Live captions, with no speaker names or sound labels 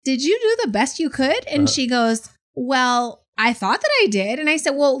did you do the best you could? And she goes, well, I thought that I did. And I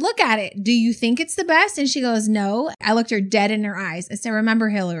said, well, look at it. Do you think it's the best? And she goes, no. I looked her dead in her eyes. I said, remember,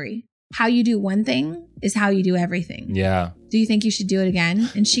 Hillary, how you do one thing is how you do everything. Yeah. Do you think you should do it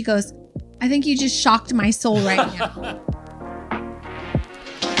again? And she goes, I think you just shocked my soul right now.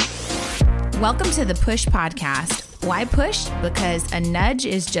 Welcome to the Push Podcast. Why push? Because a nudge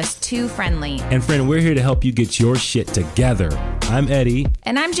is just too friendly. And friend, we're here to help you get your shit together. I'm Eddie.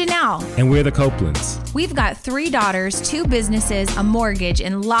 And I'm Janelle. And we're the Copelands. We've got 3 daughters, 2 businesses, a mortgage,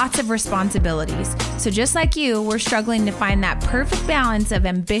 and lots of responsibilities. So just like you, we're struggling to find that perfect balance of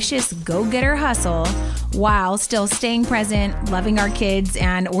ambitious go-getter hustle while still staying present, loving our kids,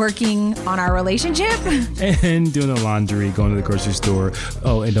 and working on our relationship. And doing the laundry, going to the grocery store.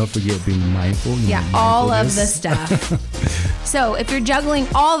 Oh, and don't forget being mindful. Yeah, all of the stuff. So if you're juggling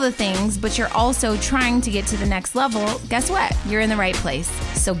all the things, but you're also trying to get to the next level, guess what? You're in the right place.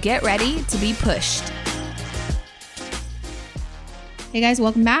 So get ready to be pushed. Hey guys,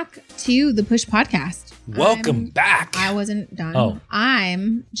 welcome back to the Push Podcast. Welcome back. I wasn't done. Oh.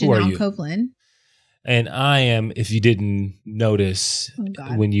 I'm Who are Janelle you? Copeland. And I am, if you didn't notice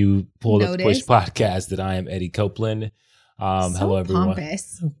when you pulled up the Push Podcast, that I am Eddie Copeland. Hello, everyone.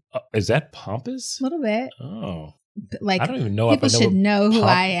 Pompous. Is that pompous? A little bit. Oh. Like, I don't even know people if I know should know who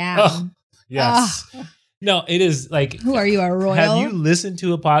I am. Oh, yes. Oh. No, it is like. Who are you, a royal? Have you listened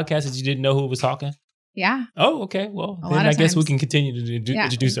to a podcast that you didn't know who was talking? Yeah. Oh, okay. Well, A then lot I of guess we times. can continue to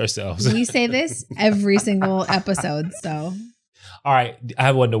introduce ourselves. We say this every single episode, so. All right. I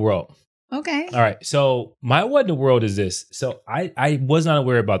have one in the world. Okay. All right. So my what in the world is this. So I was not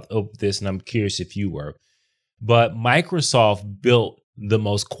aware about this, and I'm curious if you were. But Microsoft built the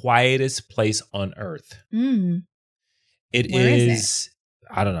most quietest place on earth. Mm. Where is it?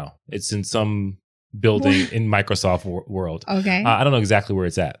 I don't know. It's in some building in Microsoft world. Okay. I don't know exactly where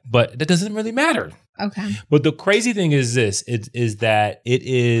it's at, but that doesn't really matter. Okay. But the crazy thing is this, is that it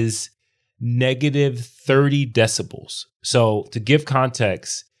is negative 30 decibels. So to give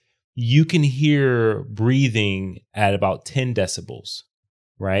context, you can hear breathing at about 10 decibels,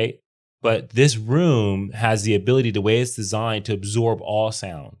 right? But this room has the ability, the way it's designed, to absorb all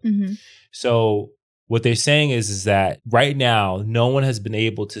sound. Mm-hmm. So what they're saying is that right now, no one has been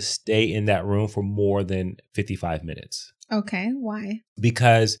able to stay in that room for more than 55 minutes. Okay. Why?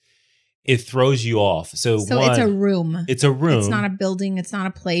 Because it throws you off. So it's a room. It's a room. It's not a building. It's not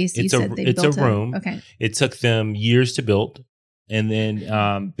a place. It's built a room. Okay. It took them years to build. And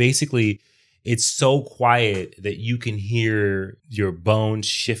then basically it's so quiet that you can hear your bones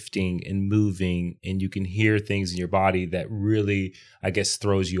shifting and moving, and you can hear things in your body that really, I guess,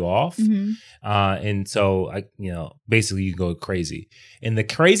 throws you off. Mm-hmm. And so, basically you go crazy. And the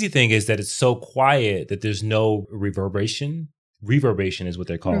crazy thing is that it's so quiet that there's no reverberation. Reverberation is what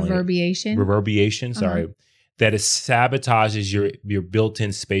they're calling Reverberation. it. Reverberation, sorry. That it sabotages your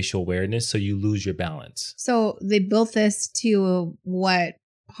built-in spatial awareness, so you lose your balance. So they built this to what?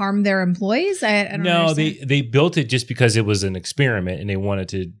 Harm their employees? I don't understand. they built it just because it was an experiment and they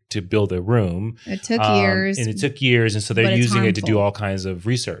wanted to build a room. It took years. And it took years. And so they're using it to do all kinds of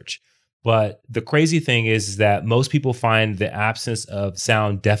research. But the crazy thing is that most people find the absence of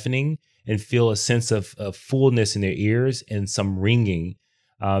sound deafening and feel a sense of fullness in their ears and some ringing.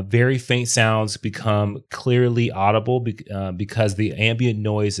 Very faint sounds become clearly audible because the ambient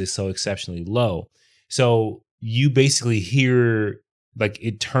noise is so exceptionally low. So you basically hear, like,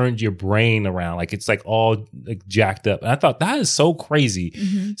 it turned your brain around, like it's like all like jacked up. And I thought that is so crazy.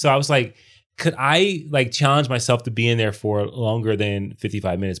 Mm-hmm. So I was like, could I like challenge myself to be in there for longer than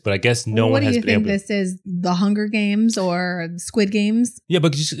 55 minutes? But I guess no one has been able to. What do you think this is? The Hunger Games or Squid Games? Yeah,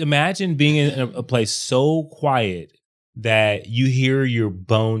 but just imagine being in a place so quiet that you hear your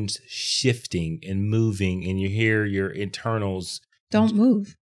bones shifting and moving, and you hear your internals. Don't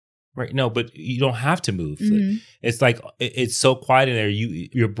move. Right. No, but you don't have to move. Mm-hmm. It's like, it's so quiet in there.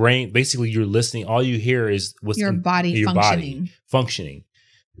 Your brain, basically you're listening. All you hear is what's your body functioning.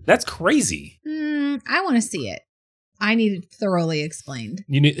 That's crazy. I want to see it. I need it thoroughly explained.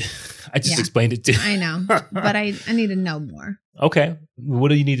 I just explained it to you. I know, but I need to know more. Okay. What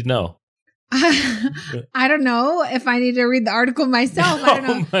do you need to know? I don't know if I need to read the article myself. I don't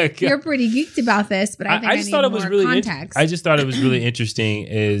know. My God. You're pretty geeked about this, but I just thought it was really context. I just thought it was really interesting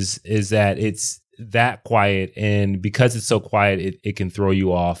is that it's that quiet, and because it's so quiet, it can throw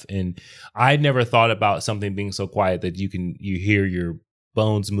you off. And I never thought about something being so quiet that you hear your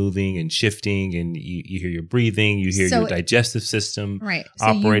bones moving and shifting, and you hear your breathing, you hear your digestive system operating.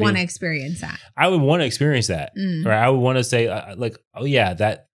 So you want to experience that. I would want to experience that. Or I would want to say, like, oh yeah,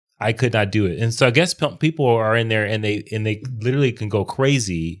 that I could not do it. And so I guess people are in there and they literally can go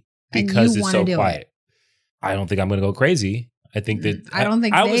crazy because it's so quiet. I don't think I'm going to go crazy. I think that I don't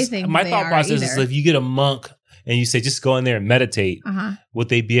think they think my thought process is if you get a monk and you say just go in there and meditate, would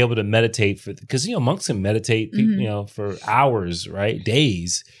they be able to meditate because monks can meditate for hours, right?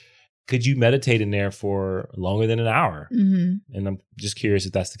 Days. Could you meditate in there for longer than an hour? Mm-hmm. And I'm just curious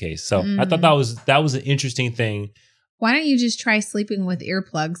if that's the case. So I thought that was an interesting thing. Why don't you just try sleeping with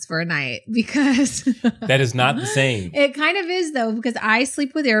earplugs for a night? Because that is not the same. It kind of is though, because I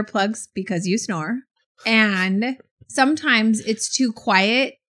sleep with earplugs because you snore. And sometimes it's too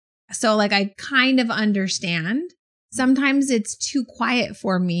quiet. So like I kind of understand. Sometimes it's too quiet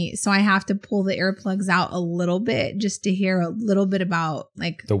for me. So I have to pull the earplugs out a little bit just to hear a little bit about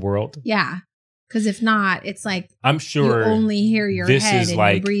like the world. Yeah. Because if not, it's like I'm sure you only hear your head and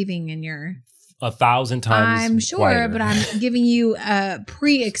your breathing and your 1,000 times. I'm sure, quieter. But I'm giving you a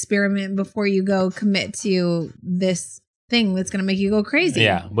pre-experiment before you go commit to this thing that's going to make you go crazy.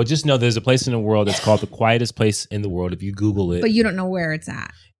 Yeah, but just know there's a place in the world that's called the quietest place in the world. If you Google it, but you don't know where it's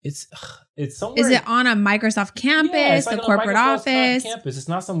at. It's somewhere. Is it on a Microsoft campus, yeah, it's like the corporate office? Campus. It's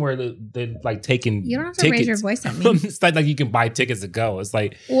not somewhere that they're like taking. You don't have to tickets. raise your voice at me. It's like you can buy tickets to go. It's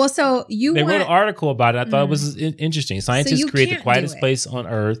like so they wrote an article about it. I thought it was interesting. Scientists create the quietest place on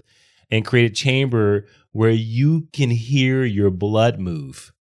Earth and create a chamber where you can hear your blood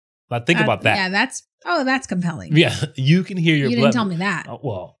move. Like think about that. Yeah, that's compelling. Yeah, you can hear your blood. You didn't tell me that.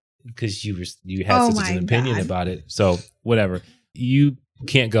 Well, because you had such an opinion about it. So whatever. You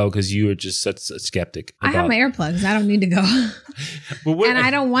can't go because you are just such a skeptic. I have my earplugs. I don't need to go. And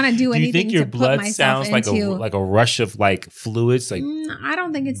I don't want to do anything. Do you think your to blood put sounds like a rush of like fluids? Like I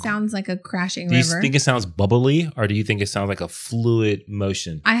don't think it sounds like a crashing river. Do you think it sounds bubbly, or do you think it sounds like a fluid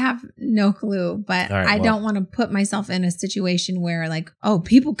motion? I have no clue, but I don't want to put myself in a situation where like, oh,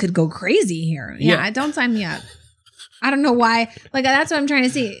 people could go crazy here. Yeah, don't sign me up. I don't know why. Like that's what I'm trying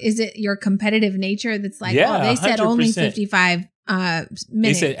to see. Is it your competitive nature that's like, oh, they said 100%. Only 55 minutes.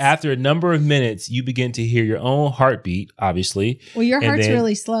 They said after a number of minutes, you begin to hear your own heartbeat, obviously. Well, your heart's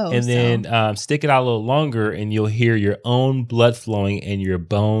really slow. And then stick it out a little longer and you'll hear your own blood flowing and your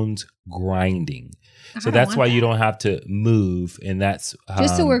bones grinding. So that's why you don't have to move. And that's...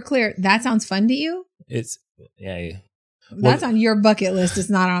 just so we're clear, that sounds fun to you? It's... Yeah. That's on your bucket list. It's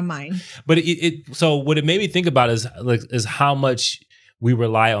not on mine. But so what it made me think about is how much we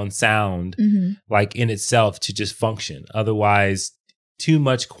rely on sound, like in itself, to just function. Otherwise, too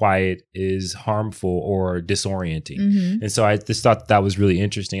much quiet is harmful or disorienting. And so I just thought that was really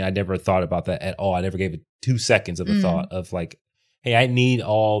interesting. I never thought about that at all. I never gave it 2 seconds of the thought of like, hey, I need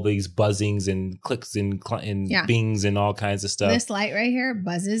all these buzzings and clicks and bings and all kinds of stuff. This light right here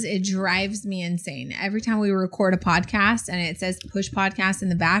buzzes. It drives me insane. Every time we record a podcast and it says push podcast in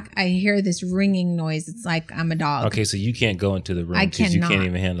the back, I hear this ringing noise. It's like I'm a dog. Okay, so you can't go into the room because you can't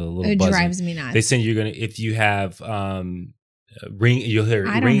even handle a little buzzing. It drives me nuts. They said if you have you'll hear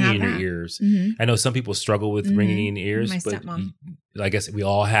ringing in your ears. I know some people struggle with ringing in the ears, my but stepmom. I guess we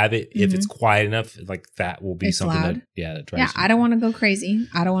all have it. If it's quiet enough, like that will be it's something loud. that drives you. I don't want to go crazy.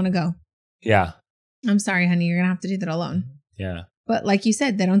 I don't want to go. Yeah. I'm sorry, honey. You're going to have to do that alone. Yeah. But like you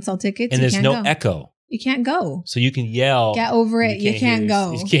said, they don't sell tickets. And there's no echo. You can't go. So you can yell. Get over it. You can't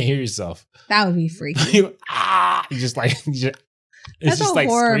go. You can't hear yourself. That would be freaky. You just like... That's just a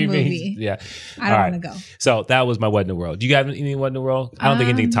horror screaming. Movie. Yeah. I don't want to go. So that was my What in the World. Do you have any What in the World? I don't think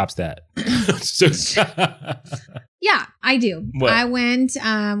anything tops that. Yeah, I do. What? I went,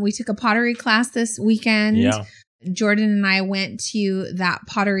 we took a pottery class this weekend. Yeah. Jordan and I went to that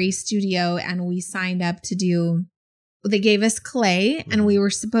pottery studio and we signed up to they gave us clay and we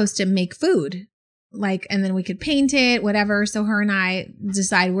were supposed to make food. And then we could paint it, whatever. So her and I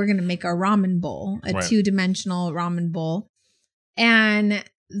decided we're going to make a ramen bowl, a 2-dimensional ramen bowl. And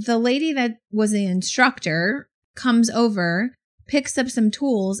the lady that was the instructor comes over, picks up some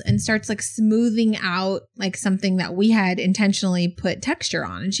tools and starts like smoothing out like something that we had intentionally put texture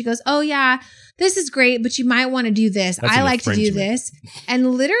on. And she goes, oh yeah, this is great, but you might want to do this. I like to do this.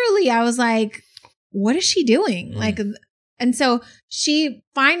 And literally I was like, what is she doing? And so she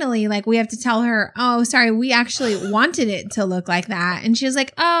finally, we have to tell her, oh, sorry, we actually wanted it to look like that. And she was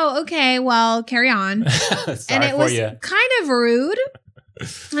like, oh, okay, well, carry on. And it was kind of rude.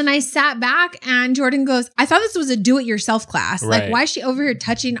 And I sat back and Jordan goes, I thought this was a do-it-yourself class. Right. Why is she over here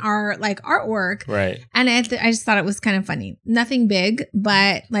touching our artwork? Right. And I just thought it was kind of funny. Nothing big,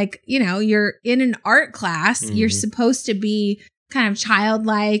 but you're in an art class. You're supposed to be kind of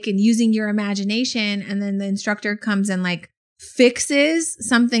childlike and using your imagination. And then the instructor comes and fixes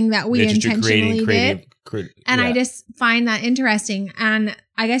something that we intentionally did. And I just find that interesting. And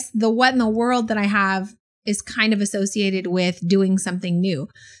I guess the what in the world that I have is kind of associated with doing something new.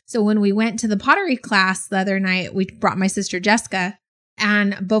 So when we went to the pottery class the other night, we brought my sister Jessica.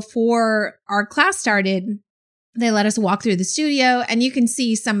 And before our class started, they let us walk through the studio, and you can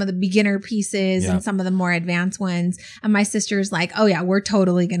see some of the beginner pieces and some of the more advanced ones. And my sister's like, oh yeah, we're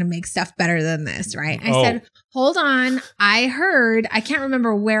totally going to make stuff better than this. Right. I said, hold on. I can't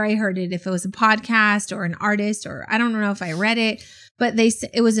remember where I heard it, if it was a podcast or an artist, or I don't know if I read it, but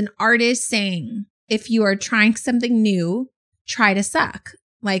it was an artist saying, if you are trying something new, try to suck.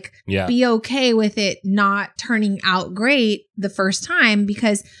 Like, be okay with it not turning out great the first time,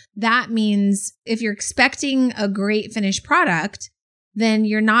 because that means if you're expecting a great finished product, then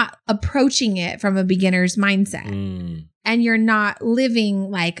you're not approaching it from a beginner's mindset. And you're not living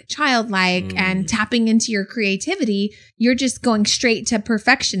like childlike and tapping into your creativity. You're just going straight to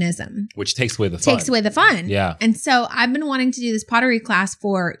perfectionism. Which takes away the fun. Yeah. And so I've been wanting to do this pottery class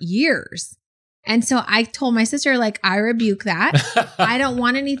for years. And so I told my sister, like, I rebuke that. I don't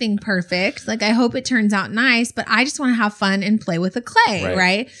want anything perfect. Like, I hope it turns out nice, but I just want to have fun and play with the clay,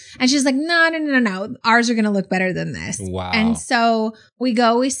 right? And she's like, no. Ours are going to look better than this. Wow. And so we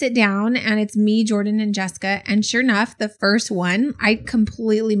sit down, and it's me, Jordan, and Jessica. And sure enough, the first one I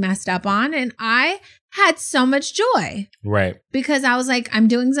completely messed up on, and I had so much joy. Right. Because I was like, I'm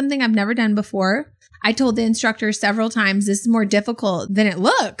doing something I've never done before. I told the instructor several times, this is more difficult than it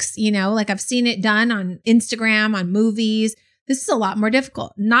looks. You know, like I've seen it done on Instagram, on movies. This is a lot more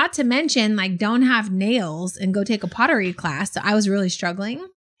difficult. Not to mention, like, don't have nails and go take a pottery class. So I was really struggling,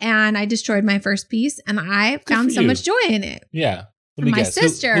 and I destroyed my first piece, and I found so much joy in it. Yeah. Let me guess.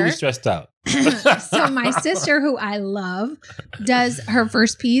 Sister, who was stressed out? So my sister, who I love, does her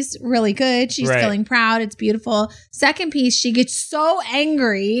first piece really good. She's feeling proud. It's beautiful. Second piece, she gets so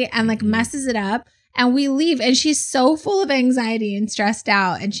angry and like messes it up. And we leave, and she's so full of anxiety and stressed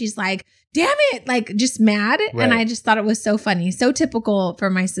out. And she's like, damn it, like just mad. Right. And I just thought it was so funny. So typical for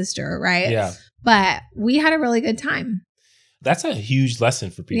my sister, right? Yeah. But we had a really good time. That's a huge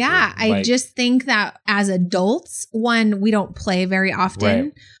lesson for people. Yeah. I just think that as adults, one, we don't play very often.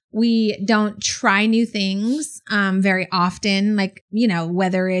 Right. We don't try new things very often. Like, you know,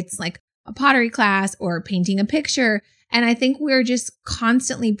 whether it's like a pottery class or painting a picture. And I think we're just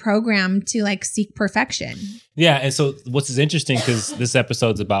constantly programmed to like seek perfection. Yeah. And so what's interesting, because this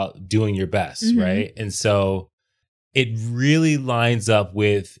episode's about doing your best, right? And so it really lines up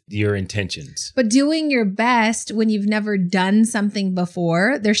with your intentions. But doing your best when you've never done something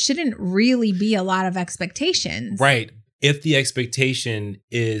before, there shouldn't really be a lot of expectations. Right. If the expectation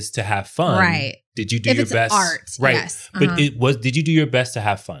is to have fun, right? Did you do your best? Art, right? Yes. But did you do your best to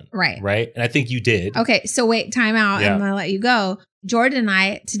have fun? Right. Right. And I think you did. Okay. So wait, time out. I'm going to let you go. Jordan and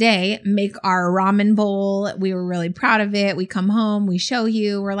I today make our ramen bowl. We were really proud of it. We come home, we show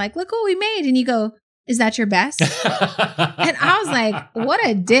you, we're like, look what we made. And you go, is that your best? And I was like, what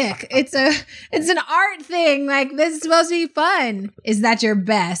a dick. It's an art thing. Like, this is supposed to be fun. Is that your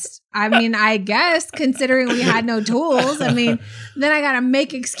best? I mean, I guess, considering we had no tools. I mean, then I got to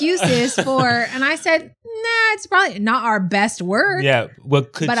make excuses and I said, nah, it's probably not our best work. Yeah. Well,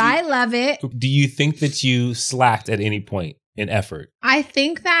 I love it. Do you think that you slacked at any point in effort? I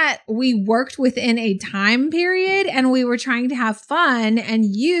think that we worked within a time period and we were trying to have fun. And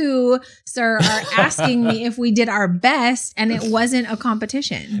you, sir, are asking me if we did our best, and it wasn't a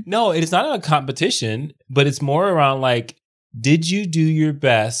competition. No, it's not a competition, but it's more around like, did you do your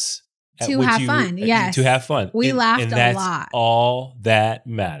best to have fun? Yes. To have fun. We laughed and a that's lot. All that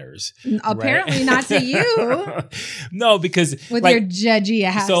matters. Apparently right? Not to you. No, because with your judgy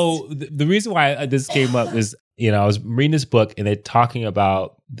ass. So the reason why this came up is, you know, I was reading this book and they're talking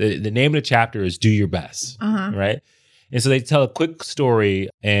about the name of the chapter is Do Your Best, right? And so they tell a quick story,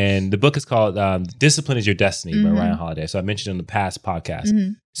 and the book is called Discipline is Your Destiny by Ryan Holiday. So I mentioned it on the past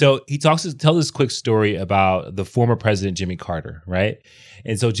podcast. So he tells this quick story about the former president, Jimmy Carter, right?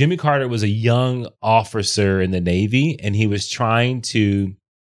 And so Jimmy Carter was a young officer in the Navy, and he was trying to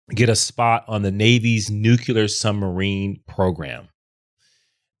get a spot on the Navy's nuclear submarine program.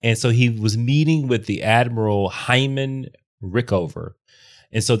 And so he was meeting with the Admiral Hyman Rickover.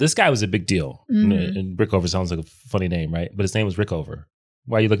 And so this guy was a big deal. And Rickover sounds like a funny name, right? But his name was Rickover.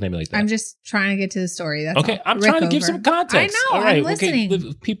 Why are you looking at me like that? I'm just trying to get to the story. That's okay. I'm trying to give some context. I know. All right. I'm listening.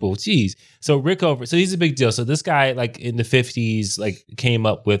 Okay. People, geez. So Rickover, so he's a big deal. So this guy, like in the 50s, like came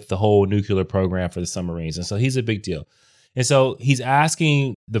up with the whole nuclear program for the submarines. And so he's a big deal. And so he's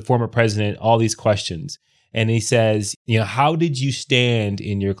asking the former president all these questions. And he says, you know, how did you stand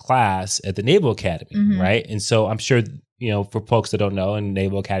in your class at the Naval Academy, right? And so I'm sure, for folks that don't know, in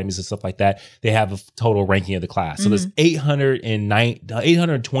naval academies and stuff like that, they have a total ranking of the class. So there's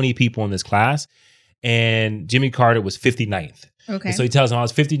 820 people in this class, and Jimmy Carter was 59th. Okay. And so he tells them I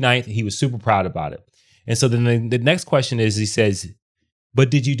was 59th. He was super proud about it. And so then the next question is, he says, but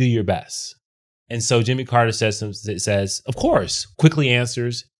did you do your best? And so Jimmy Carter says, of course, quickly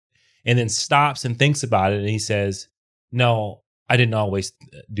answers, and then stops and thinks about it. And he says, no, I didn't always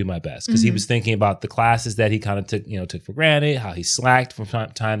do my best, because he was thinking about the classes that he kind of took for granted, how he slacked from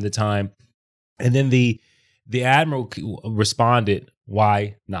time to time. And then the admiral responded,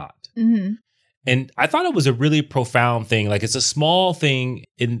 why not? Mm-hmm. And I thought it was a really profound thing. Like, it's a small thing.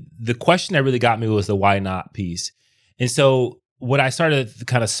 And the question that really got me was the why not piece. And so what I started to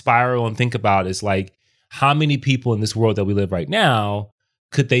kind of spiral and think about is, like, how many people in this world that we live right now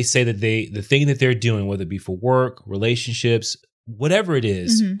could they say that the thing that they're doing, whether it be for work, relationships, whatever it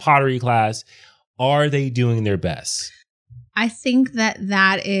is, pottery class, are they doing their best? I think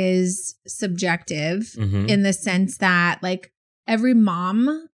that is subjective in the sense that, like, every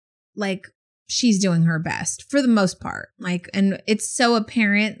mom, like, she's doing her best for the most part. Like, and it's so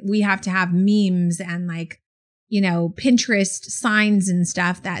apparent. We have to have memes and, like, Pinterest signs and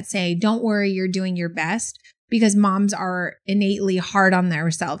stuff that say, don't worry, you're doing your best, because moms are innately hard on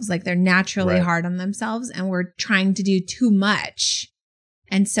themselves. Like, they're naturally hard on themselves, and we're trying to do too much.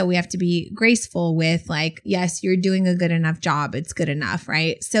 And so we have to be graceful with, like, yes, you're doing a good enough job. It's good enough,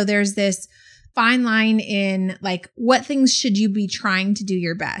 right? So there's this fine line in, like, what things should you be trying to do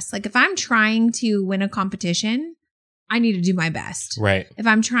your best? Like, if I'm trying to win a competition, I need to do my best. Right. If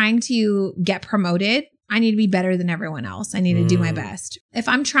I'm trying to get promoted, I need to be better than everyone else. I need to do my best. If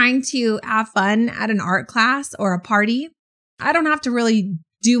I'm trying to have fun at an art class or a party, I don't have to really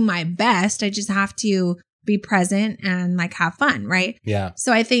do my best. I just have to be present and, like, have fun, right? Yeah.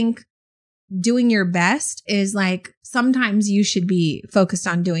 So I think doing your best is, like, sometimes you should be focused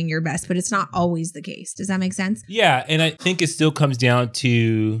on doing your best, but it's not always the case. Does that make sense? Yeah. And I think it still comes down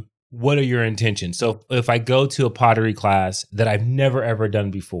to, what are your intentions? So if I go to a pottery class that I've never, ever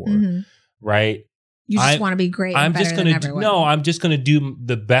done before, right? You just want to be great. I'm just going to I'm just going to do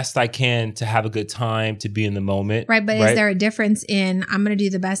the best I can to have a good time, to be in the moment. Right. But is there a difference in, I'm going to do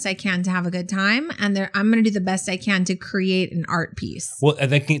the best I can to have a good time, and I'm going to do the best I can to create an art piece? Well, I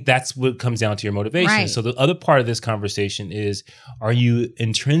think that's what comes down to your motivation. Right. So the other part of this conversation is, are you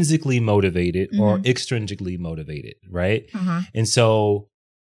intrinsically motivated or extrinsically motivated? Right. And so,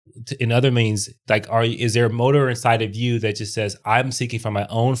 in other means, like, is there a motor inside of you that just says, I'm seeking for my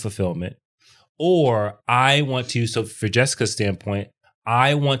own fulfillment? Or I want to, so for Jessica's standpoint,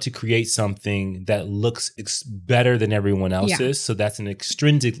 I want to create something that looks better than everyone else's. Yeah. So that's an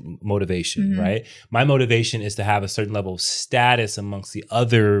extrinsic motivation, right? My motivation is to have a certain level of status amongst the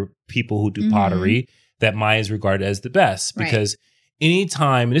other people who do pottery, that mine is regarded as the best. Because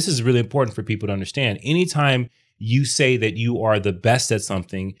anytime, and this is really important for people to understand, anytime you say that you are the best at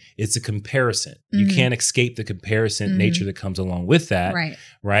something, it's a comparison. You can't escape the comparison nature that comes along with that,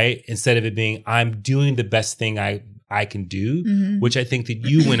 right? Instead of it being, I'm doing the best thing I can do, which I think that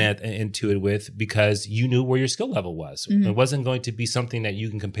you went into it with, because you knew where your skill level was. It wasn't going to be something that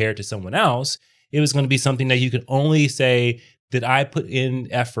you can compare to someone else. It was going to be something that you could only say, did I put in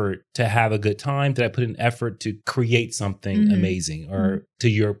effort to have a good time? Did I put in effort to create something amazing, or to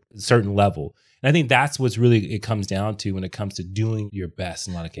your certain level? And I think that's what's really it comes down to when it comes to doing your best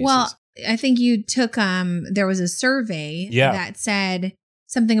in a lot of cases. Well, I think you took, there was a survey that said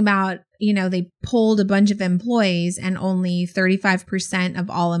something about, they polled a bunch of employees, and only 35%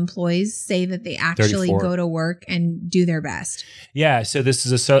 of all employees say that they actually 34. Go to work and do their best. Yeah. So this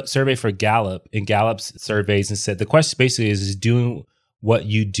is a survey for Gallup, and Gallup's surveys, and said the question basically is doing what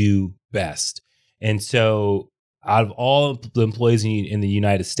you do best. And so out of all the employees in the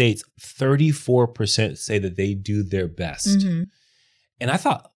United States, 34% say that they do their best. And I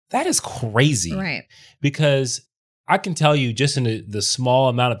thought, that is crazy. Right. Because I can tell you, just in the small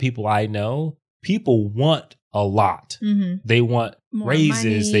amount of people I know, people want a lot. They want more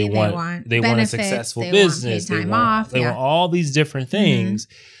raises. Money, they want a successful business. They want all these different things.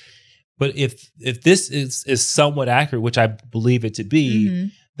 But if this is somewhat accurate, which I believe it to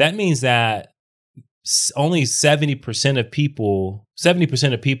be, that means that only 70% of people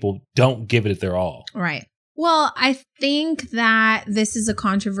don't give it their all. Right. Well, I think that this is a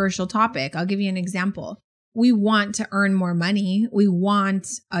controversial topic. I'll give you an example. We want to earn more money. We want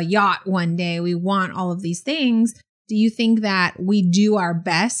a yacht one day. We want all of these things. Do you think that we do our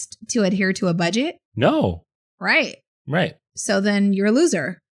best to adhere to a budget? No. Right. Right. So then you're a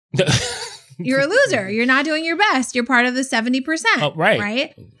loser. You're a loser. You're not doing your best. You're part of the 70%. Oh, right.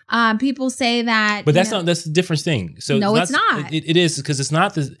 Right. People say that, but that's a different thing. So no, it's not. It is, because it's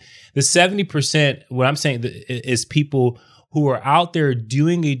not the 70%. What I'm saying is people who are out there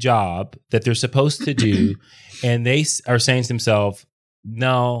doing a job that they're supposed to do, and they are saying to themselves,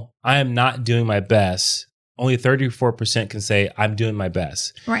 "No, I am not doing my best." Only 34% can say I'm doing my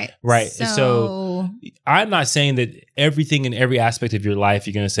best. Right. So I'm not saying that everything in every aspect of your life,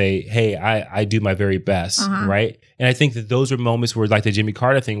 you're going to say, hey, I do my very best. Right. And I think that those are moments where, like the Jimmy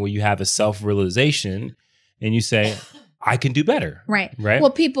Carter thing, where you have a self-realization and you say, I can do better. Right. Right.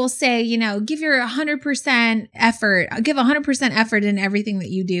 Well, people say, give your 100% effort, give 100% effort in everything that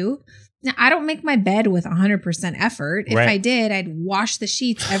you do. Now, I don't make my bed with 100% effort. If I did, I'd wash the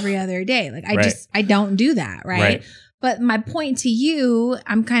sheets every other day. Like I don't do that. Right. But my point to you,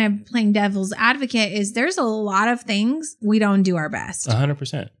 I'm kind of playing devil's advocate, is there's a lot of things we don't do our best.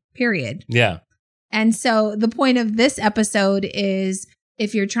 100%. Period. Yeah. And so the point of this episode is,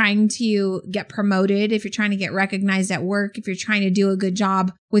 if you're trying to get promoted, if you're trying to get recognized at work, if you're trying to do a good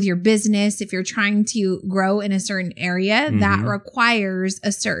job with your business, if you're trying to grow in a certain area, that requires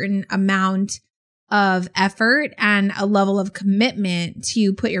a certain amount of effort and a level of commitment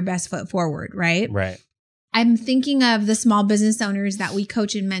to put your best foot forward, right? Right. I'm thinking of the small business owners that we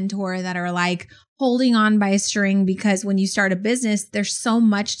coach and mentor that are like holding on by a string, because when you start a business, there's so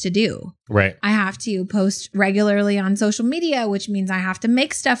much to do. Right. I have to post regularly on social media, which means I have to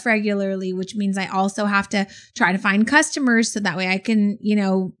make stuff regularly, which means I also have to try to find customers so that way I can,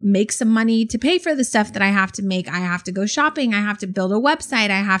 make some money to pay for the stuff that I have to make. I have to go shopping. I have to build a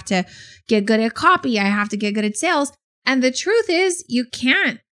website. I have to get good at copy. I have to get good at sales. And the truth is, you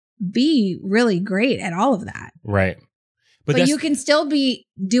can't be really great at all of that. Right. But you can still be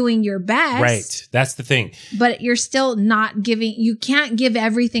doing your best. Right. That's the thing. But you're still not giving, you can't give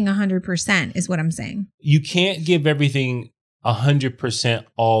everything 100% is what I'm saying. You can't give everything 100%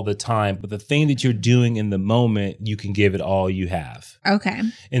 all the time. But the thing that you're doing in the moment, you can give it all you have. Okay.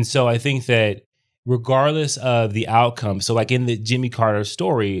 And so I think that regardless of the outcome, so like in the Jimmy Carter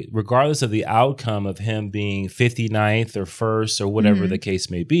story, regardless of the outcome of him being 59th or first or whatever the case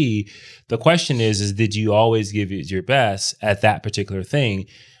may be, the question is did you always give it your best at that particular thing,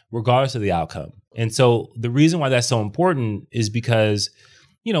 regardless of the outcome? And so the reason why that's so important is because,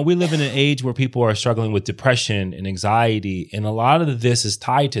 we live in an age where people are struggling with depression and anxiety, and a lot of this is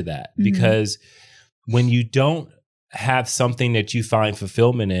tied to that, because when you don't have something that you find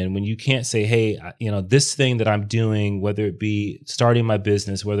fulfillment in, when you can't say, hey, this thing that I'm doing, whether it be starting my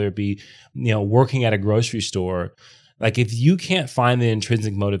business, whether it be, working at a grocery store, like if you can't find the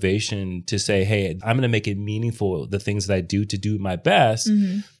intrinsic motivation to say, hey, I'm going to make it meaningful, the things that I do to do my best,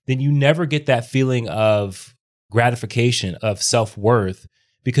 then you never get that feeling of gratification, of self-worth,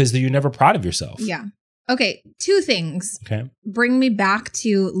 because you're never proud of yourself. Yeah. Okay, 2 things. Okay. Bring me back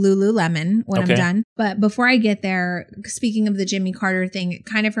to Lululemon when I'm done. But before I get there, speaking of the Jimmy Carter thing, it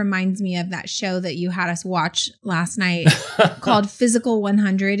kind of reminds me of that show that you had us watch last night called Physical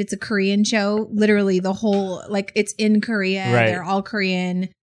 100. It's a Korean show. Literally the whole, it's in Korea. Right. They're all Korean.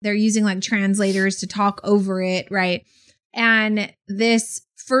 They're using translators to talk over it, right? And this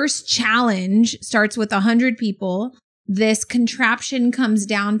first challenge starts with 100 people. This contraption comes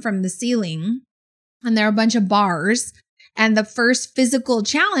down from the ceiling. And there are a bunch of bars. And the first physical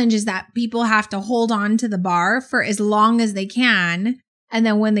challenge is that people have to hold on to the bar for as long as they can. And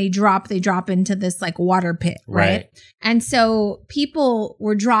then when they drop into this water pit, right? And so people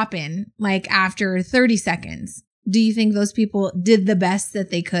were dropping after 30 seconds. Do you think those people did the best that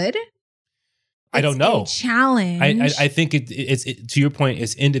they could? I don't know. Challenge. I think it's to your point,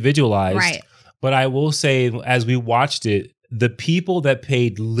 it's individualized. Right. But I will say, as we watched it, the people that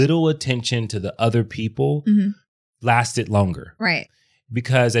paid little attention to the other people lasted longer. Right.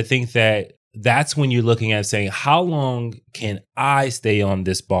 Because I think that's when you're looking at saying, how long can I stay on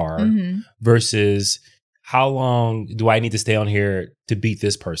this bar versus how long do I need to stay on here to beat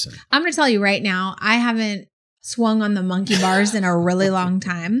this person? I'm going to tell you right now, I haven't swung on the monkey bars in a really long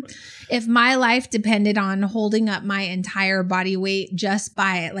time. If my life depended on holding up my entire body weight just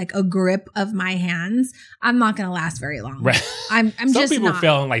by a grip of my hands, I'm not going to last very long. Right. I'm Some just people not.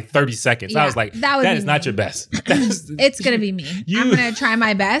 fell in 30 seconds. Yeah, I was like, that is not your best. It's going to be me. I'm going to try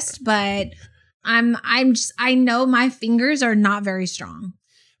my best, but I know my fingers are not very strong.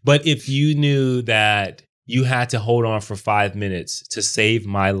 But if you knew that you had to hold on for 5 minutes to save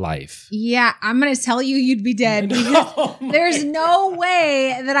my life. Yeah, I'm going to tell you you'd be dead. Because there's no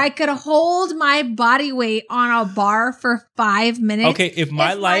way that I could hold my body weight on a bar for 5 minutes. Okay, if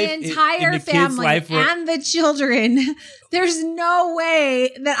my entire family and the children, there's no way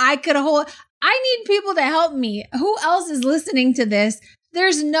that I could hold. I need people to help me. Who else is listening to this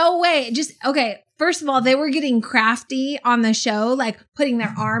There's no way. Okay. First of all, they were getting crafty on the show, like putting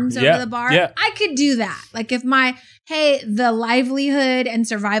their arms over the bar. Yeah. I could do that. Like if the livelihood and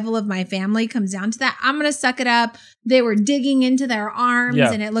survival of my family comes down to that, I'm going to suck it up. They were digging into their arms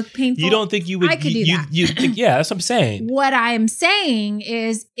and it looked painful. You don't think you would? I could do that. You think, that's what I'm saying. What I am saying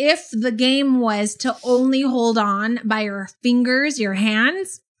is if the game was to only hold on by your fingers, your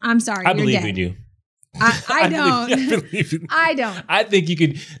hands, I'm sorry. I believe dead. in you. I don't. I don't. I think you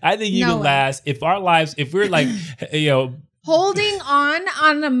could. I think you can last. If we're like, holding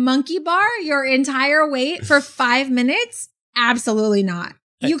on a monkey bar your entire weight for 5 minutes, absolutely not.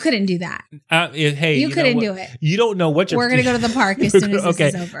 You couldn't do that. Hey, you couldn't do it. You don't know what you're. We're gonna go to the park as soon as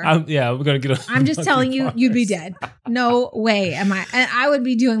this is over. We're gonna get. I'm just telling you, you'd be dead. No way am I. And I would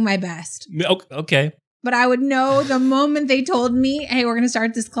be doing my best. Okay. But I would know the moment they told me, "Hey, we're gonna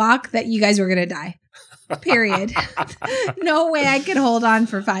start this clock," that you guys were gonna die. Period. No way I could hold on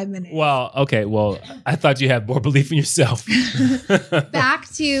for 5 minutes. Well, okay. Well, I thought you had more belief in yourself. Back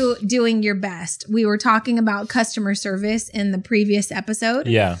to doing your best. We were talking about customer service in the previous episode.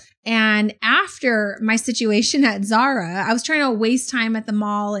 Yeah. And after my situation at Zara, I was trying to waste time at the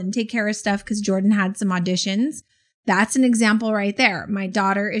mall and take care of stuff because Jordan had some auditions. That's an example right there. My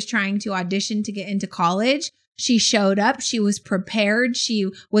daughter is trying to audition to get into college. She showed up. She was prepared. She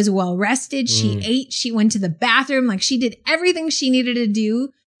was well rested. She ate. She went to the bathroom. Like she did everything she needed to do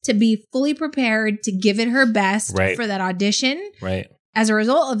to be fully prepared to give it her best for that audition. Right. As a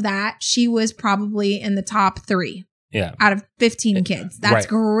result of that, she was probably in the top 3 out of 15 kids. That's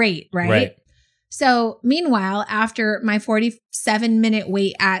great, right? So meanwhile, after my 47-minute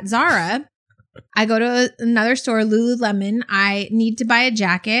wait at Zara, I go to another store, Lululemon. I need to buy a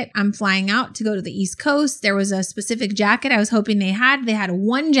jacket. I'm flying out to go to the East Coast. There was a specific jacket I was hoping they had. They had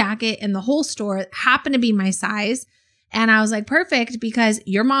one jacket in the whole store that happened to be my size. And I was like, perfect, because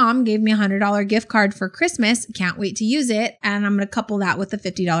your mom gave me a $100 gift card for Christmas. Can't wait to use it. And I'm going to couple that with the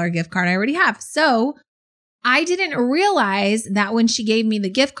 $50 gift card I already have. So I didn't realize that when she gave me the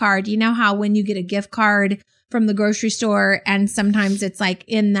gift card, you know how when you get a gift card from the grocery store and sometimes it's like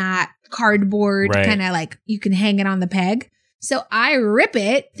in that cardboard kind of like you can hang it on the peg. So I rip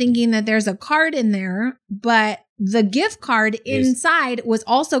it thinking that there's a card in there, but the gift card inside was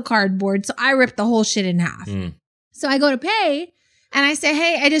also cardboard. So I ripped the whole shit in half. So I go to pay and I say,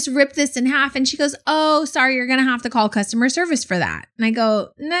 hey, I just ripped this in half. And she goes, oh, sorry, you're going to have to call customer service for that. And I go,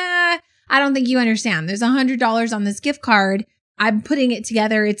 nah, I don't think you understand. There's $100 on this gift card. I'm putting it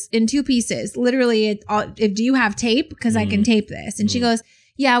together. It's in 2 pieces. Literally, do you have tape? Because I can tape this. And she goes,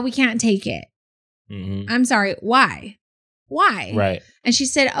 yeah, we can't take it. I'm sorry. Why? Right. And she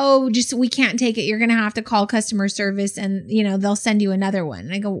said, oh, we can't take it. You're going to have to call customer service and, they'll send you another one.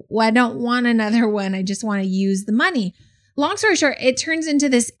 And I go, well, I don't want another one. I just want to use the money. Long story short, it turns into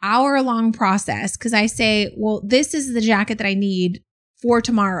this hour-long process because I say, well, this is the jacket that I need for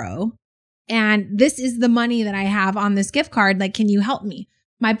tomorrow. And this is the money that I have on this gift card. Like, can you help me?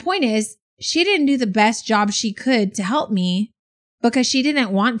 My point is, she didn't do the best job she could to help me because she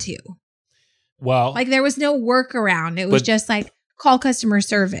didn't want to. Well, like there was no workaround. It was just like call customer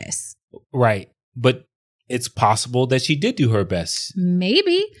service. Right. But it's possible that she did do her best.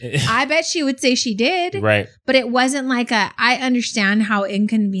 Maybe. I bet she would say she did. Right. But it wasn't like I understand how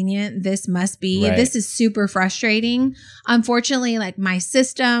inconvenient this must be. Right. This is super frustrating. Unfortunately, like my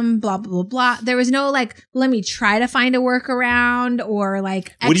system, blah, blah, blah, blah. There was no like, let me try to find a workaround or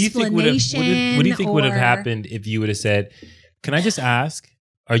like explanation. What do you think would have happened if you would have said, can I just ask,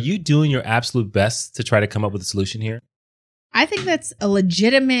 are you doing your absolute best to try to come up with a solution here? I think that's a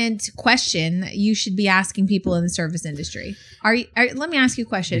legitimate question that you should be asking people in the service industry. Let me ask you a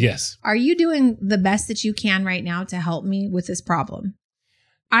question. Yes. Are you doing the best that you can right now to help me with this problem?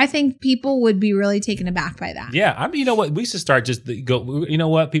 I think people would be really taken aback by that. Yeah. I mean, you know what? We should start you know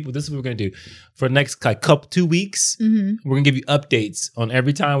what, people, this is what we're going to do. For the next 2 weeks, we're going to give you updates on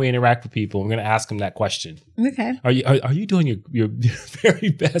every time we interact with people. We're going to ask them that question. Okay. Are you doing your very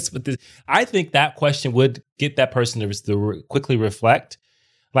best with this? I think that question would get that person to quickly reflect.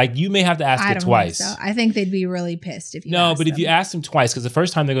 Like you may have to ask it twice. Think so. I think they'd be really pissed if you if you ask them twice, because the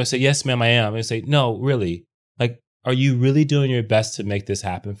first time they're going to say, yes, ma'am, I am. And say, no, really. Like, are you really doing your best to make this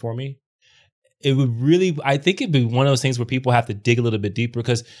happen for me? It would really, I think it'd be one of those things where people have to dig a little bit deeper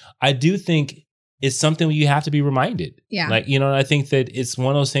because I do think it's something where you have to be reminded. Yeah. Like, I think that it's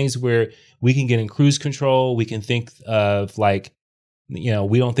one of those things where we can get in cruise control. We can think of like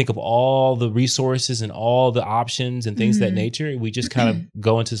we don't think of all the resources and all the options and things of that nature. We just kind of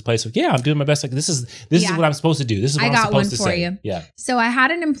go into this place of, I'm doing my best. Like this is what I'm supposed to do. This is what I'm supposed to say. I got one for you. Yeah. So I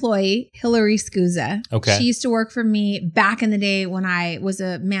had an employee, Hillary Scusa. Okay. She used to work for me back in the day when I was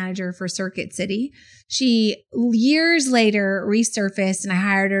a manager for Circuit City. She years later resurfaced and I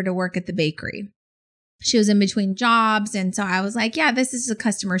hired her to work at the bakery. She was in between jobs. And so I was like, this is a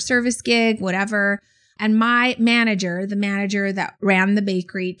customer service gig, whatever. And my manager, the manager that ran the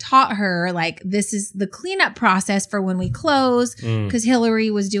bakery, taught her like, this is the cleanup process for when we close, because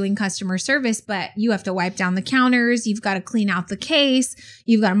Hillary was doing customer service, but you have to wipe down the counters. You've got to clean out the case.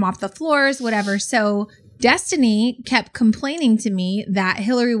 You've got to mop the floors, whatever. So Destiny kept complaining to me that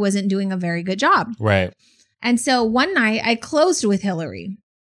Hillary wasn't doing a very good job. Right. And so one night I closed with Hillary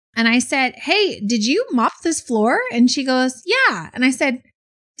and I said, hey, did you mop this floor? And she goes, yeah. And I said,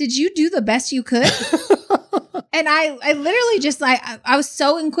 did you do the best you could? And I literally just I was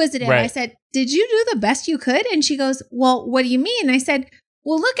so inquisitive. Right. I said, did you do the best you could? And she goes, well, what do you mean? I said,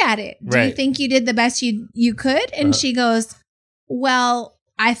 well, look at it. Do you think you did the best you could? And she goes, well,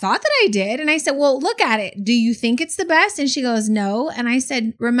 I thought that I did. And I said, well, look at it. Do you think it's the best? And she goes, no. And I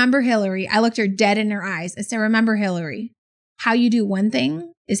said, remember, Hillary. I looked her dead in her eyes. I said, remember, Hillary, how you do one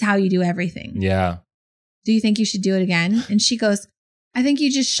thing is how you do everything. Yeah. Do you think you should do it again? And she goes, I think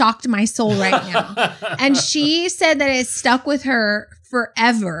you just shocked my soul right now. And she said that it stuck with her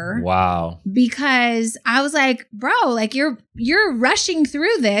forever. Wow. Because I was like, bro, like you're rushing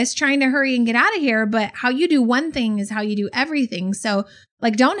through this, trying to hurry and get out of here. But how you do one thing is how you do everything. So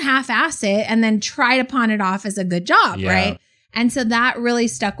like, don't half-ass it and then try to pawn it off as a good job. Right. And so that really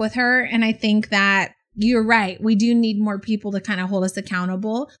stuck with her. And I think that you're right. We do need more people to kind of hold us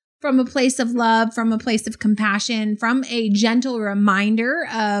accountable from a place of love, from a place of compassion, from a gentle reminder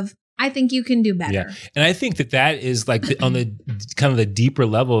of, I think you can do better. Yeah. And I think that is like on the kind of the deeper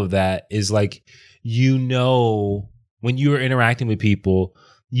level of that is like, when you are interacting with people,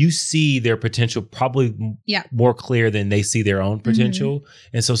 you see their potential probably more clear than they see their own potential.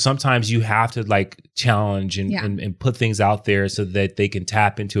 Mm-hmm. And so sometimes you have to like challenge and put things out there so that they can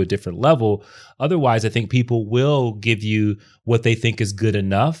tap into a different level. Otherwise, I think people will give you what they think is good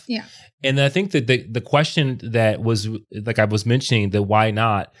enough. Yeah. And I think that the question that was, like I was mentioning, the why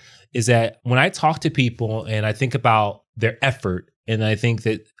not, is that when I talk to people and I think about their effort, and I think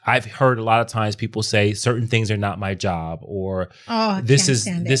that I've heard a lot of times people say certain things are not my job, or this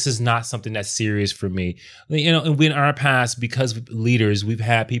is not something that's serious for me. And we in our past, because leaders, we've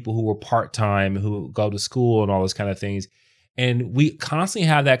had people who were part-time, who go to school and all those kind of things. And we constantly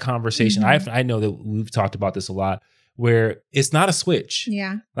have that conversation. Mm-hmm. I know that we've talked about this a lot, where it's not a switch.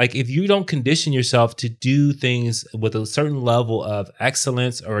 Yeah. Like if you don't condition yourself to do things with a certain level of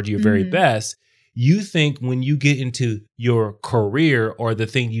excellence or your very best, you think when you get into your career or the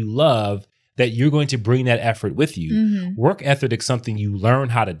thing you love, that you're going to bring that effort with you. Mm-hmm. Work ethic is something you learn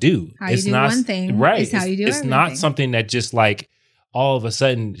how to do. How you do one thing is how you do everything. It's not something that just like all of a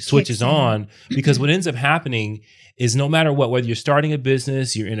sudden switches on, because what ends up happening is no matter what, whether you're starting a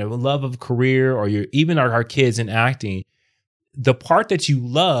business, you're in a love of career, or you're even our kids in acting, the part that you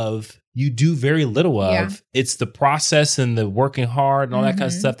love, you do very little of. Yeah. It's the process and the working hard and all that kind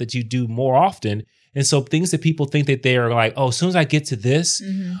of stuff that you do more often. And so things that people think that they are like, oh, as soon as I get to this,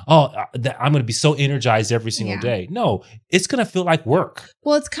 I'm going to be so energized every single day. No, it's going to feel like work.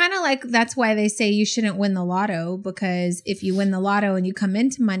 Well, it's kind of like, that's why they say you shouldn't win the lotto, because if you win the lotto and you come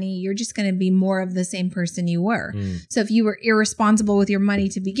into money, you're just going to be more of the same person you were. So if you were irresponsible with your money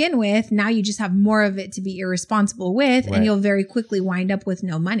to begin with, now you just have more of it to be irresponsible with, and you'll very quickly wind up with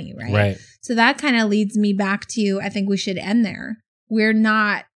no money, right? So that kind of leads me back to, I think we should end there. We're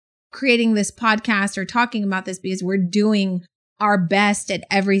not creating this podcast or talking about this because we're doing our best at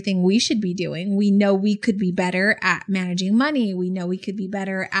everything we should be doing. We know we could be better at managing money. We know we could be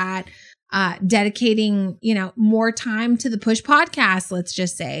better at dedicating, more time to the Push podcast, let's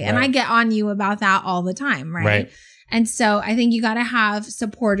just say. And I get on you about that all the time, right? And so I think you got to have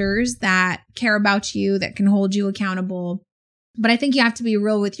supporters that care about you, that can hold you accountable. But I think you have to be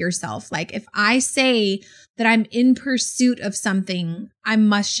real with yourself. Like if I say that I'm in pursuit of something, I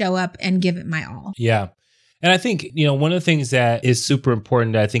must show up and give it my all. Yeah. And I think, one of the things that is super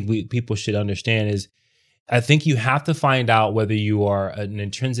important that I think people should understand is, I think you have to find out whether you are an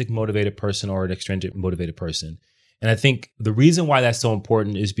intrinsic motivated person or an extrinsic motivated person. And I think the reason why that's so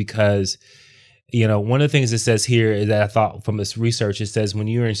important is because, one of the things it says here is that I thought from this research, it says when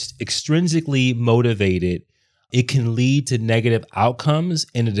you're extrinsically motivated, it can lead to negative outcomes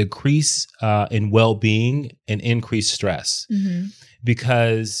and a decrease in well-being and increased stress,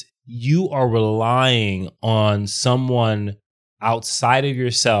 because you are relying on someone outside of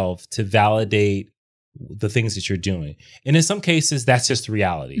yourself to validate the things that you're doing. And in some cases, that's just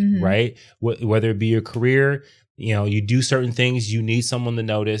reality, right? Whether it be your career, you do certain things, you need someone to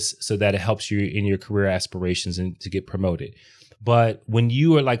notice so that it helps you in your career aspirations and to get promoted. But when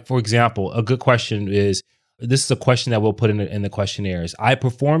you are like, for example, a good question is, this is a question that we'll put in the questionnaires. I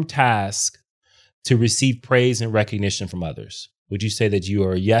perform tasks to receive praise and recognition from others. Would you say that you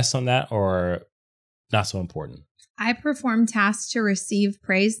are a yes on that or not so important? I perform tasks to receive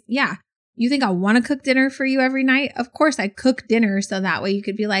praise. Yeah. You think I want to cook dinner for you every night? Of course I cook dinner so that way you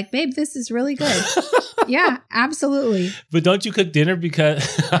could be like, babe, this is really good. Yeah, absolutely. But don't you cook dinner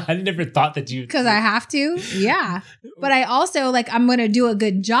because I never thought that you... Because I have to? Yeah. But I also I'm going to do a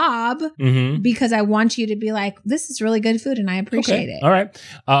good job because I want you to be like, this is really good food and I appreciate it. All right.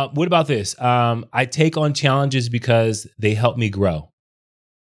 What about this? I take on challenges because they help me grow.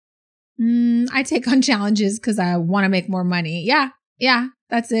 I take on challenges because I want to make more money. Yeah. Yeah.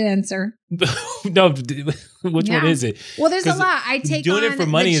 That's the answer. No, which one is it? Well, there's a lot. I take doing on it for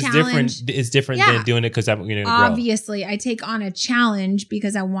money is different. Is different than doing it because I'm going to grow. Obviously, I take on a challenge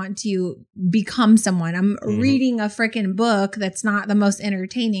because I want to become someone. I'm reading a freaking book that's not the most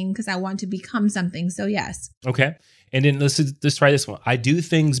entertaining because I want to become something. So yes. Okay, and then let's try this one. I do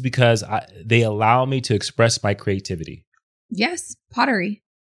things because they allow me to express my creativity. Yes, pottery,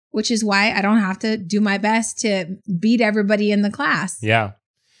 which is why I don't have to do my best to beat everybody in the class. Yeah.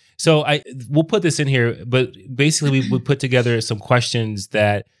 So we'll put this in here, but basically we put together some questions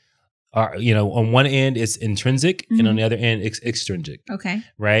that are, on one end it's intrinsic and on the other end it's extrinsic. Okay.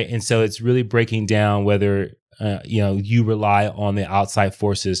 Right. And so it's really breaking down whether, you rely on the outside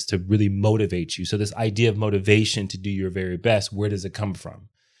forces to really motivate you. So this idea of motivation to do your very best, where does it come from?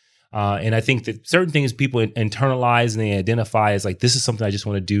 And I think that certain things people internalize and they identify as like, this is something I just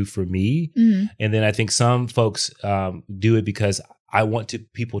want to do for me. And then I think some folks do it because I want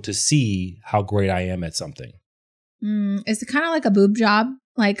people to see how great I am at something. Is it kind of like a boob job?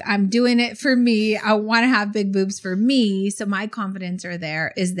 Like I'm doing it for me. I want to have big boobs for me. So my confidence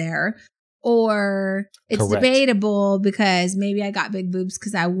is there. Or it's Correct. Debatable because maybe I got big boobs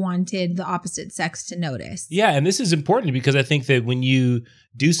because I wanted the opposite sex to notice. Yeah. And this is important because I think that when you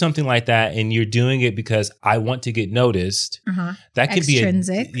do something like that and you're doing it because I want to get noticed, that can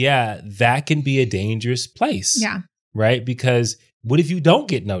extrinsic. That can be a dangerous place. Yeah. Right. Because what if you don't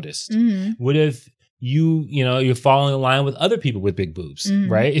get noticed? What if you're falling in line with other people with big boobs,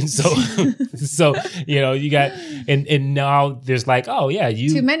 right? And so, you got, and now there's like, oh yeah,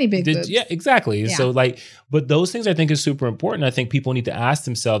 too many big boobs. Yeah, exactly. Yeah. So but those things I think is super important. I think people need to ask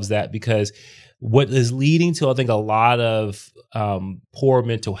themselves that because what is leading to, I think, a lot of poor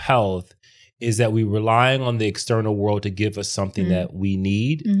mental health is that we're relying on the external world to give us something that we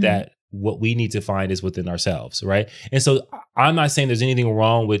need, that what we need to find is within ourselves, right? And so I'm not saying there's anything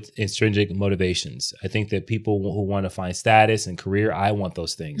wrong with intrinsic motivations. I think that people who want to find status and career, I want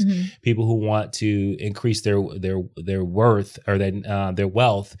those things. People who want to increase their worth or their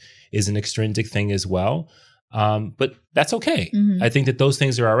wealth is an extrinsic thing as well. But that's okay. I think that those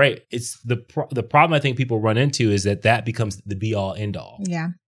things are all right. It's the problem I think people run into is that becomes the be all end all.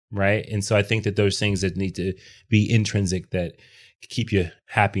 Yeah. Right. And so I think that those things that need to be intrinsic that keep you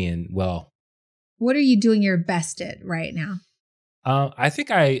happy and well. What are you doing your best at right now? I think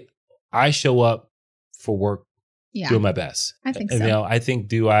I show up for work doing my best. I think so. I think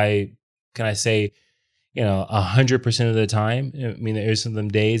can I say, 100% of the time? I mean, there's some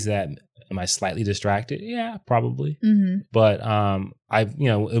days that am I slightly distracted? Yeah, probably. But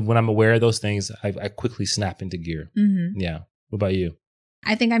when I'm aware of those things, I quickly snap into gear. Yeah. What about you?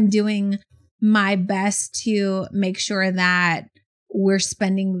 I think I'm doing my best to make sure that we're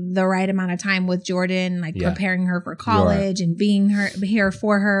spending the right amount of time with Jordan, preparing her for college and being here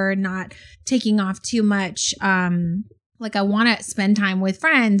for her, not taking off too much. I want to spend time with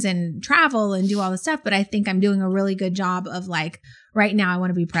friends and travel and do all the stuff, but I think I'm doing a really good job of right now I want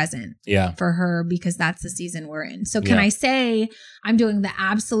to be present for her because that's the season we're in. So can I say I'm doing the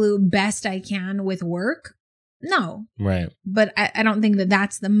absolute best I can with work? No. Right. But I don't think that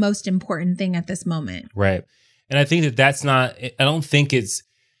that's the most important thing at this moment. Right. And I think that's not, I don't think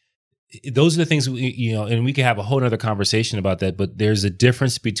those are the things, and we can have a whole nother conversation about that, but there's a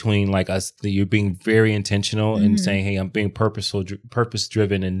difference between us, you're being very intentional and saying, hey, I'm being purpose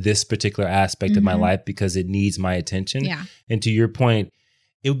driven in this particular aspect of my life because it needs my attention. Yeah. And to your point,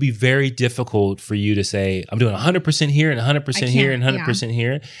 it would be very difficult for you to say, I'm doing 100% here and 100% here and 100%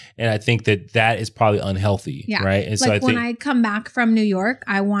 here. And I think that is probably unhealthy. Yeah. Right. And so I think when I come back from New York,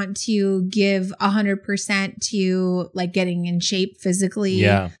 I want to give 100% to getting in shape physically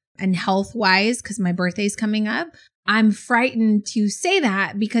and health wise, because my birthday's coming up. I'm frightened to say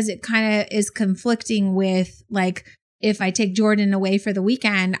that because it kind of is conflicting with like, if I take Jordan away for the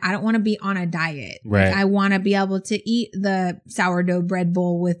weekend, I don't want to be on a diet. Right. Like, I want to be able to eat the sourdough bread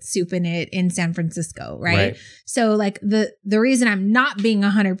bowl with soup in it in San Francisco. Right. So like the reason I'm not being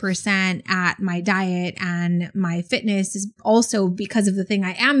 100% at my diet and my fitness is also because of the thing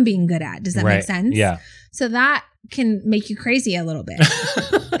I am being good at. Does that make sense? Yeah. So that can make you crazy a little bit,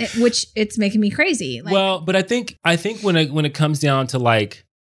 which it's making me crazy. Like, well, but I think when it comes down to like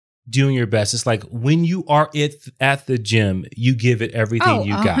doing your best, it's like when you are at the gym, you give it everything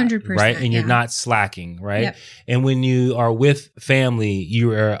you got, 100%, right? And you're not slacking, right? Yep. And when you are with family,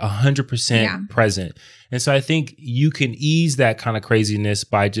 you are 100% present. And so I think you can ease that kind of craziness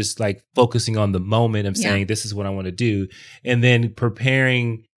by just like focusing on the moment of saying, this is what I want to do. And then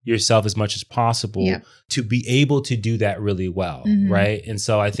preparing yourself as much as possible to be able to do that really well, right? And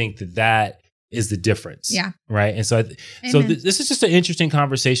so I think that is the difference. Yeah. Right. And so, this is just an interesting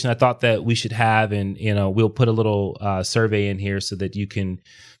conversation I thought that we should have. And, we'll put a little survey in here so that you can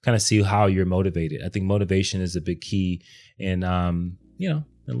kind of see how you're motivated. I think motivation is a big key in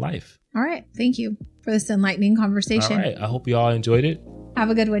life. All right. Thank you for this enlightening conversation. All right. I hope you all enjoyed it. Have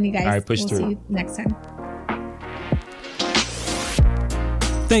a good one, you guys. All right. Push through. See you next time.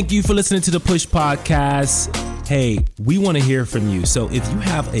 Thank you for listening to the Push Podcast. Hey, we want to hear from you. So if you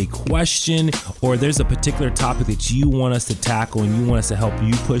have a question or there's a particular topic that you want us to tackle and you want us to help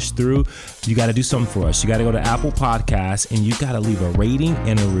you push through, you got to do something for us. You got to go to Apple Podcasts and you got to leave a rating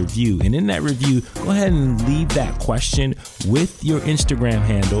and a review. And in that review, go ahead and leave that question with your Instagram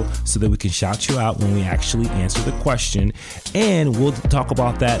handle so that we can shout you out when we actually answer the question. And we'll talk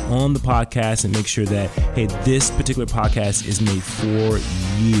about that on the podcast and make sure that, hey, this particular podcast is made for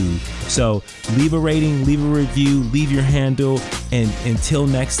you. So leave a rating, leave a review, leave your handle, and until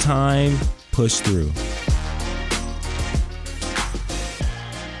next time, push through.